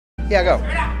Yeah, go.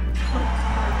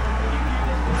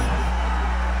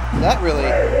 That really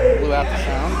blew out the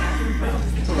sound.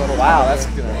 It's a little wow, that's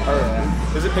gonna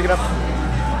hurt. Is it picking up?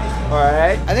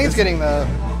 Alright. I think it's getting the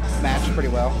match pretty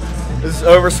well. This is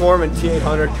Overswarm and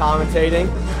T800 commentating.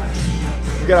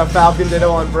 We got a Falcon Ditto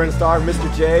on Brinstar,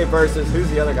 Mr. J versus who's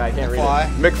the other guy? I can't read it.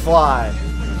 McFly.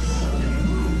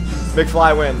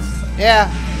 McFly wins.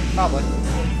 Yeah, probably.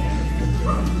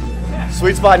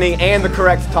 Sweet spot knee and the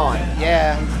correct taunt.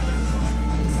 Yeah.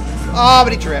 Oh,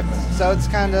 but he tripped. So it's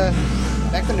kind of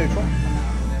back to neutral.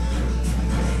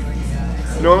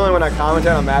 Normally when I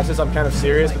commentate on matches, I'm kind of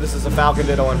serious, but this is a Falcon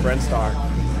Ditto on Brinstar.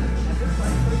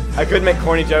 I could make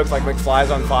corny jokes like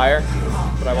McFly's on fire,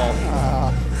 but I won't.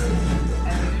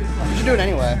 You should do it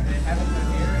anyway.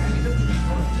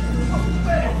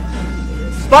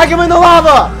 Spike him in the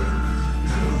lava!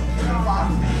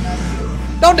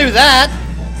 Don't do that!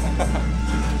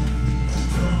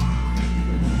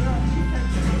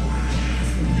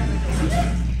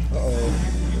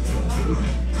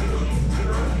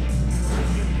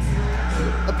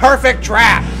 The perfect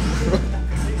trap!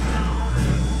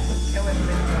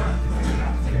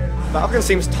 Falcon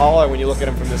seems taller when you look at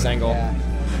him from this angle. Yeah.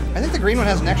 I think the green one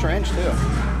has an extra inch too.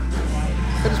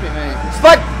 Could just be me.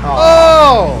 Spike!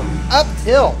 Oh! Up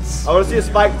tilts. I want to see a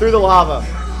spike through the lava.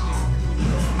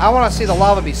 I want to see the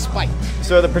lava be spiked.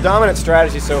 So the predominant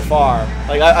strategy so far,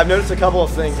 like I've noticed a couple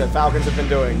of things that Falcons have been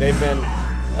doing. They've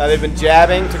been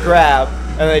jabbing to grab,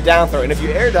 and they down throw. And if you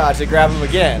air dodge, they grab them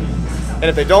again. And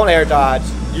if they don't air dodge,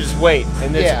 you just wait,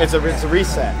 and it's a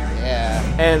reset. Yeah.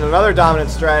 And another dominant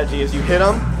strategy is you hit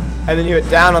them, and then you hit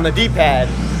down on the D-pad,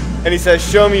 and he says,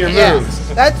 "Show me your moves."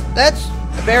 That's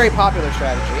a very popular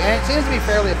strategy, and it seems to be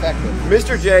fairly effective.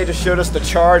 Mr. J just showed us the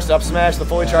charged up smash, the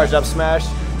fully charged up smash.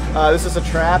 This is a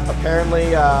trap.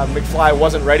 Apparently, McFly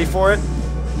wasn't ready for it.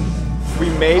 We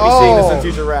may be seeing this in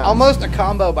future rounds. Almost a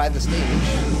combo by the stage.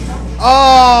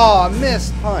 Oh, a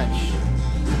missed punch.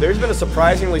 There's been a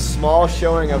surprisingly small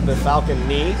showing of the Falcon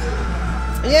knee.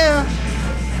 Yeah.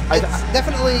 It's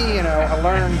definitely, you know, a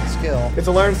learned skill. It's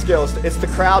a learned skill. It's the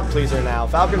crowd pleaser now.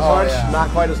 Falcon punch, not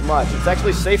quite as much. It's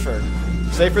actually safer.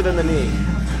 Safer than the knee.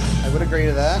 I would agree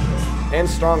to that. And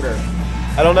stronger.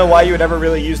 I don't know why you would ever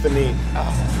really use the knee.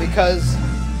 Because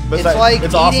it's like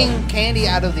eating candy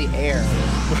out of the air.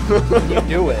 You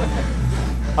do it.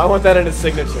 I want that in his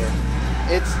signature.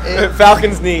 It's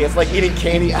Falcon's knee. It's like eating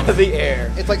candy out of the air.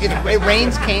 It's like it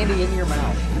rains candy in your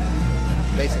mouth,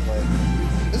 basically.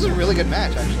 This is a really good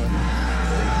match, actually.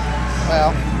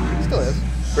 Well, it still is.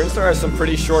 Brinstar has some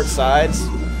pretty short sides,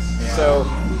 so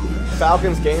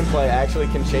Falcon's gameplay actually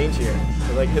can change here.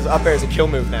 So, like, his up air is a kill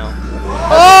move now.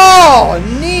 Oh, a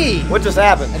knee! What just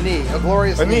happened? A knee, a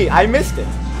glorious knee. A knee. I missed it.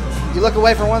 You look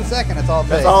away for 1 second, that's all it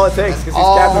takes. That's all it takes, because he's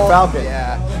Captain Falcon.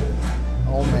 Yeah.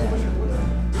 Oh, man.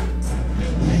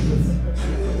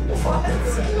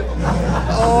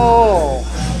 Oh.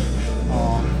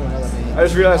 I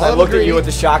just realized I looked at you with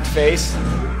a shocked face,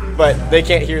 but they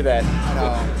can't hear that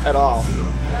at all.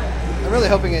 I'm really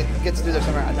hoping it gets through there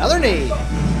somewhere. Another knee.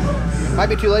 Might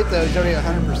be too late though. He's already at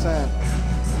 100%.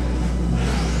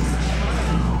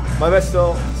 My bet's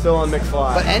still on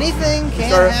McFly. But anything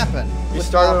can happen. You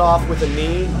started off with a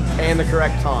knee and the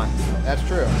correct taunt. That's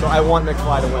true. So I want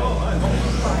McFly to win.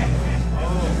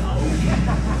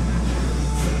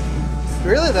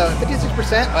 Really though,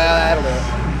 56%. Well, that'll do it.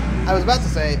 I was about to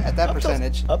say at that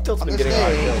percentage. Up tilt's been getting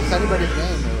stage, it's anybody's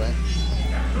game, really.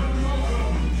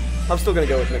 I'm still gonna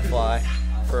go with McFly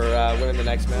for winning the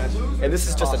next match. And this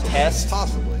is just a test.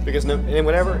 Possibly. Because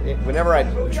whenever I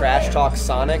trash talk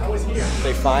Sonic,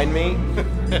 they find me.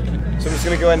 So I'm just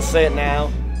gonna go ahead and say it now.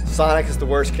 Sonic is the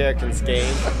worst character in this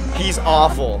game. He's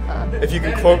awful. If you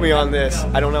can quote me on this,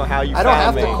 I don't know how you found me. I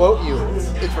don't have to quote you.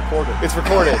 It's recorded. It's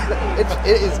recorded.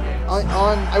 It is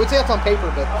on. I would say it's on paper,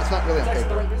 but it's not really on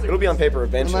paper. It'll be on paper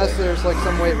eventually. Unless there's like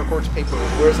some way it records paper.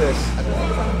 Where's this?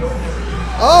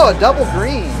 Oh, a double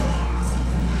green.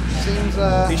 Seems.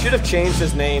 He should have changed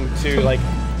his name to like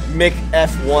Mick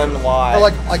F1Y. Or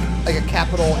like a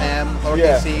capital M or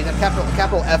C, then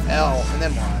capital FL, and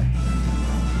then Y.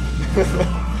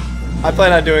 I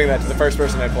plan on doing that to the first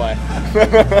person I play.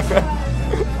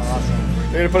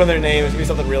 Awesome. They're gonna put on their name. It's gonna be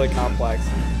something really complex.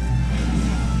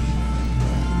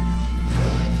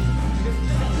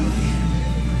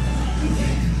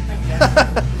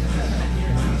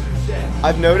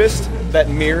 I've noticed that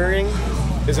mirroring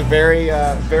is a very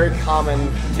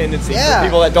common tendency for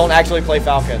people that don't actually play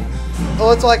Falcon.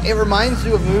 Well, it's like it reminds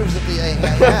you of moves that the AI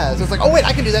has. It's like, oh wait,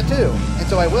 I can do that too, and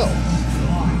so I will.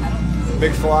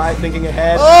 McFly thinking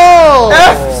ahead. Oh!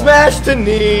 F smash to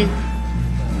knee.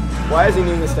 Why is he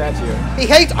needing the statue? He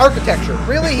hates architecture.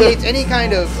 Really, he hates any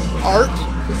kind of art.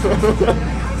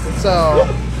 So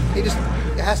he just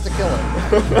has to kill it.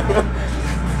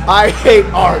 I hate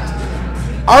art.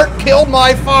 Art killed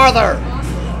my father.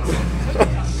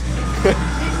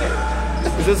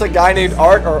 Is this a guy named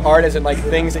Art, or art as in like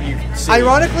things that you see?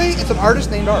 Ironically, it's an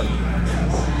artist named Art.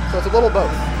 So it's a little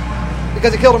both.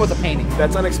 Because he killed him with a painting.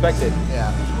 That's unexpected.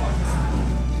 Yeah.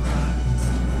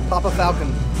 Papa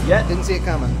Falcon. Yet Didn't see it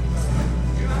coming.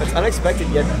 That's unexpected,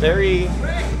 yet very,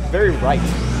 very right.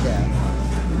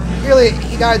 Yeah. Really,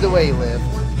 he died the way he lived.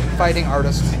 Fighting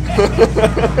artists.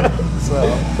 So.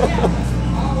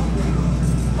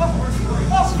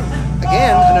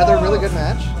 Again, another really good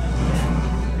match.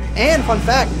 And fun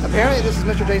fact, apparently this is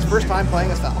Mr. J's first time playing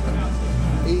as Falcon.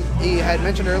 He had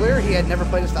mentioned earlier he had never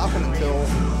played as Falcon until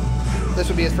this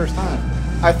would be his first time.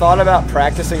 I thought about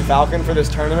practicing Falcon for this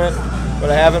tournament, but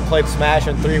I haven't played Smash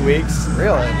in 3 weeks.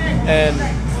 Really? And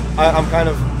I'm kind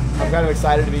of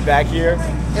excited to be back here.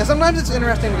 Yeah, sometimes it's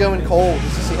interesting to go in cold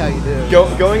just to see how you do.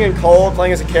 Going in cold,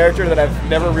 playing as a character that I've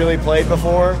never really played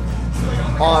before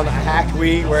on a hacked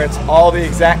Wii, where it's all the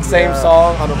exact same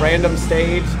song on a random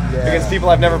stage against people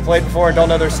I've never played before and don't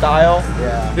know their style.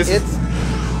 Yeah.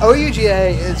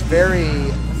 OUGA is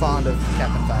very fond of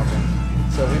Captain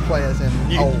Falcon, so we play as him.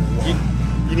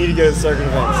 You need to go to certain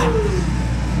events.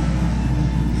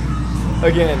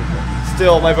 Again,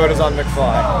 still my vote is on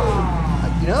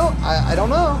McFly. You know, I don't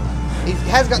know. He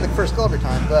has gotten the first kill every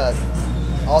time, but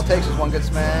all it takes is one good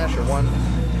smash or one,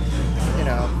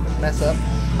 mess up.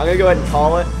 I'm going to go ahead and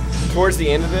call it. Towards the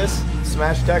end of this,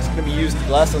 smash attack's going to be used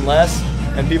less and less,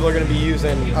 and people are going to be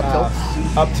using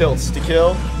up tilts to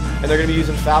kill, and they're going to be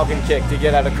using Falcon Kick to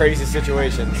get out of crazy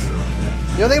situations.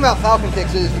 The other thing about Falcon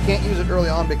Kicks is you can't use it early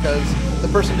on because the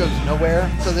person goes nowhere,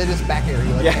 so they just back air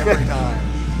you every time.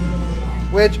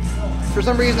 Which, for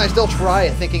some reason, I still try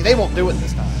it thinking they won't do it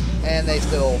this time, and they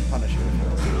still punish you.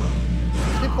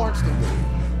 People aren't stupid,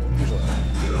 usually.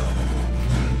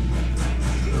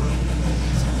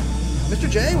 Mr.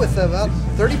 J with about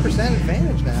 30%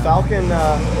 advantage now. Falcon,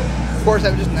 of course,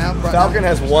 I'm just now. Falcon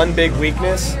has one big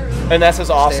weakness, and that's his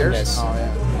awesomeness. Stairs? Oh,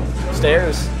 yeah.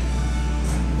 Stairs.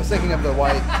 I was thinking of the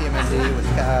white TMND with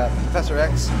Professor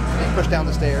X. He pushed down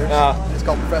the stairs. It's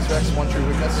called Professor X, one true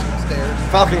weakness,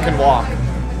 stairs. Falcon can walk.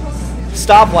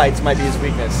 Stoplights might be his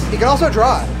weakness. He can also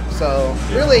drive, so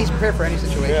really he's prepared for any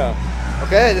situation. Yeah.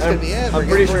 Okay, this could be it. I'm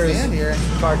pretty sure it's here.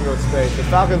 car can go to space. But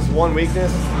Falcon's one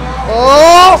weakness.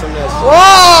 Oh!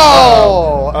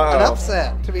 Whoa! Uh-oh. An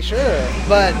upset, to be sure.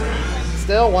 But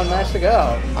still, one match to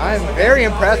go. I'm very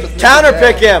impressed with Mr. Counter J.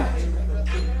 pick him!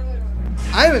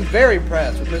 I'm very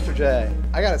impressed with Mr. J.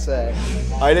 I gotta say.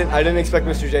 I didn't expect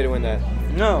Mr. J to win that.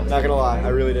 No. Not gonna lie, I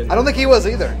really didn't. I don't think he was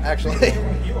either, actually.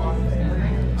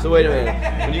 So wait a minute.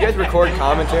 When you guys record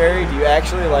commentary, do you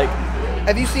actually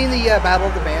Have you seen the Battle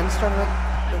of the Bands tournament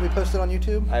that we posted on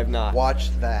YouTube? I have not. Watch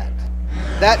that.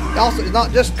 That also is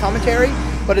not just commentary,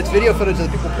 but it's video footage of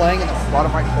the people playing in the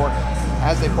bottom right corner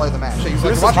as they play the match. So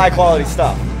this is high quality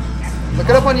stuff. Look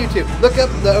it up on YouTube. Look up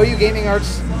the OU Gaming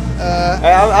Arts I'm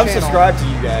channel. subscribed to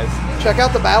you guys. Check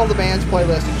out the Battle of the Bands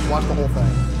playlist and just watch the whole thing.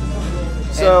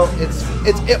 So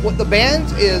What the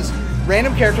bands is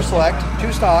random character select,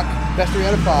 2 stock, best 3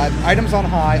 out of 5, items on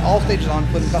high, all stages on,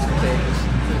 put in custom stages.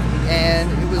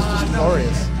 And it was just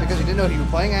glorious because you didn't know who you were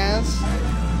playing as,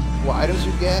 what items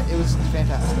you'd get. It was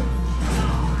fantastic.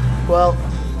 Well,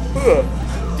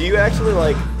 do you actually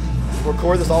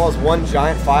record this all as one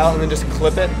giant file and then just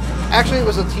clip it? Actually, it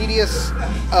was a tedious.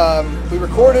 We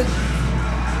recorded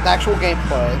the actual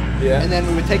gameplay, and then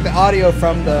we would take the audio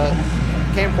from the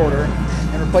camcorder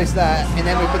and replace that, and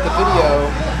then we put the video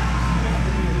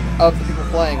of the people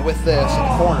playing with this in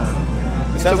the corner.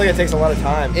 It sounds like it takes a lot of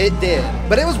time. It did,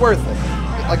 but it was worth it.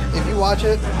 If you watch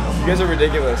it, you guys are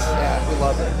ridiculous. Yeah, we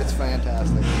love it. It's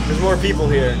fantastic. There's more people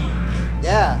here.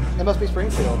 Yeah, it must be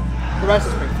Springfield. The rest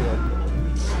is Springfield.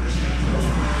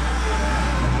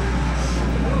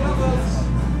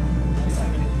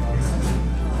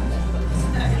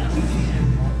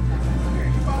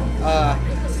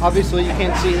 Obviously, you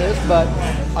can't see this, but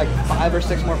 5 or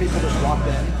 6 more people just walked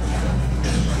in.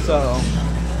 So.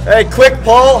 Hey, quick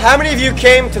poll. How many of you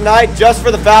came tonight just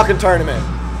for the Falcon tournament?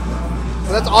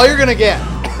 Well, that's all you're going to get,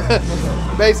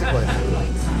 basically.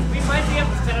 We might be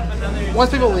able to set up another... Once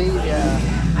people leave, yeah.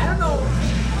 I don't know.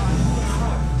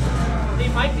 They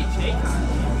might be J-Con.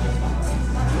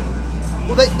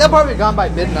 Well, they'll probably be gone by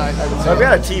midnight, I would say. So I've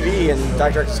got a TV in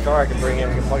Dr. X's car I can bring in.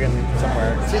 We can plug in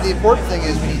somewhere. See, the important thing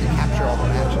is we need to capture all the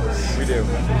matches. We do.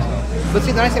 But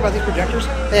see, the nice thing about these projectors,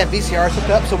 they have VCRs hooked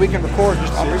up, so we can record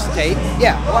just on this tape.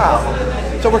 Yeah.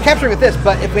 Wow. So we're capturing with this,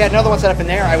 but if we had another one set up in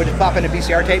there, I would just pop in a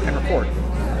VCR tape and record.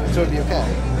 So it'd be okay.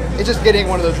 It's just getting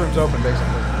one of those rooms open, basically.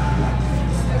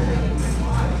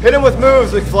 Hit him with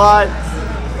moves, McFly.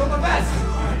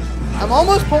 I'm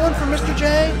almost pulling for Mr.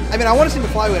 J. I mean, I want to see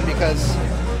McFly win because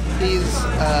he's,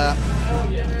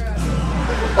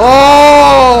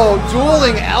 oh,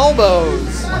 dueling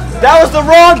elbows. That was the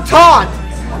wrong taunt.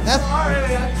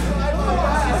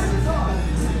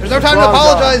 There's no time to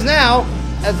apologize now,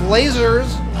 as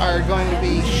lasers are going to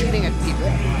be shooting at people,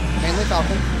 mainly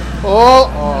Falcon. Oh.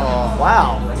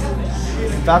 Wow.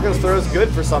 Falcon's throw is good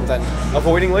for something.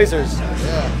 Avoiding lasers.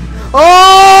 Yeah.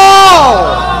 Oh!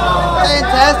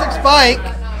 Fantastic spike.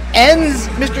 Ends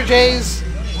Mr. J's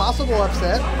possible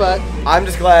upset, but I'm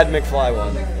just glad McFly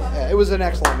won. yeah, it was an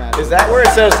excellent match. Is that where it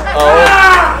says, oh?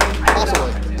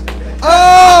 Possibly.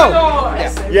 Oh!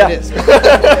 Yes. Yeah. It is.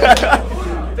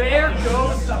 There goes